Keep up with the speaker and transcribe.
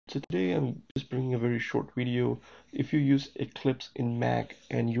So today I'm just bringing a very short video. If you use Eclipse in Mac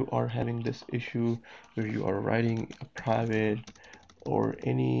and you are having this issue where you are writing a private or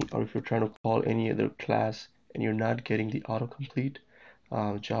if you're trying to call any other class and you're not getting the autocomplete,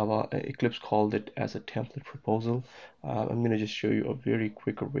 Eclipse called it as a template proposal. I'm going to just show you a very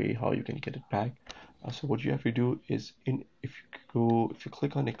quick way how you can get it back. So what you have to do is if you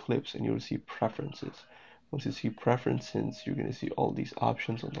click on Eclipse and you'll see preferences. Once you see preferences, you're going to see all these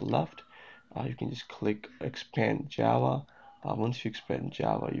options on the left. You can just click expand Java. Once you expand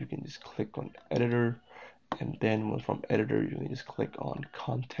Java, you can just click on editor, and then from editor you can just click on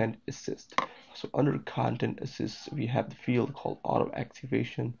content assist. So under content assist we have the field called auto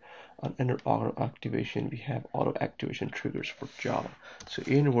activation, and under auto activation we have auto activation triggers for Java. So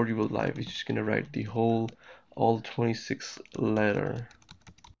in what you will like is just gonna write the whole all 26 letter.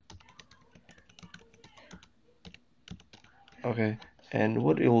 Okay, and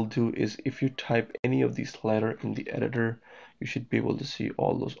what it will do is if you type any of these letter in the editor, you should be able to see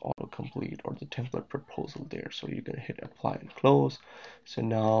all those autocomplete or the template proposal there. So you're gonna hit apply and close. So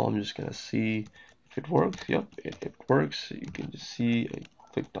now I'm just gonna see if it works. Yep, it works. You can just see I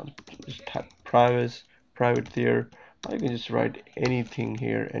clicked on just type private there. You can just write anything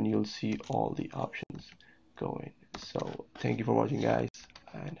here and you'll see all the options going. So thank you for watching, guys,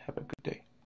 and have a good day.